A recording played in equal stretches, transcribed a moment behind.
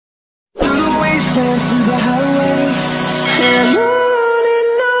stand through the highways, and on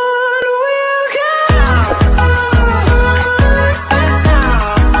we'll go.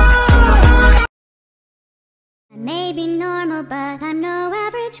 I may be normal, but I'm no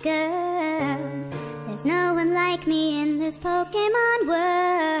average girl. There's no one like me in this Pokemon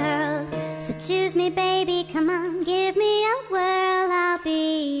world. So choose me, baby, come on, give me a whirl. I'll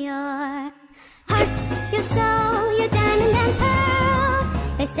be your heart, your soul, your diamond and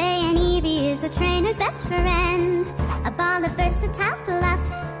pearl. They say an Eevee is a trainer's best friend, a ball of versatile fluff.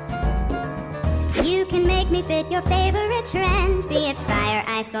 You can make me fit your favorite trend, be it fire,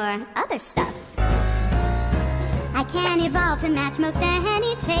 ice, or other stuff. I can evolve to match most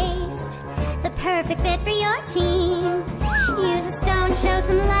any taste, the perfect fit for your team. Use a stone, show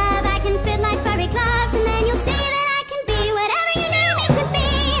some love, I can fit like furry gloves, and then you'll see that I can be whatever you need me to be.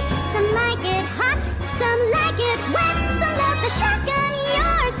 Some like it hot, some like it wet, some love the shotgun,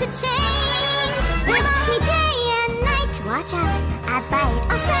 yours to change. Revolve me day and night, watch out, I bite,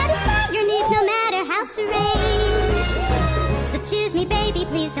 I'll satisfy your needs no matter how strange. So choose me, baby,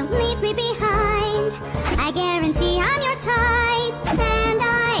 please don't leave me behind. I guarantee I'm your type, and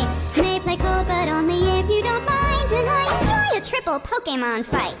I may play cold, but only if you don't mind. And I enjoy a triple Pokemon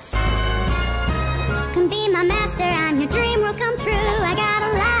fight. Come be my master, I'm your dream will come true.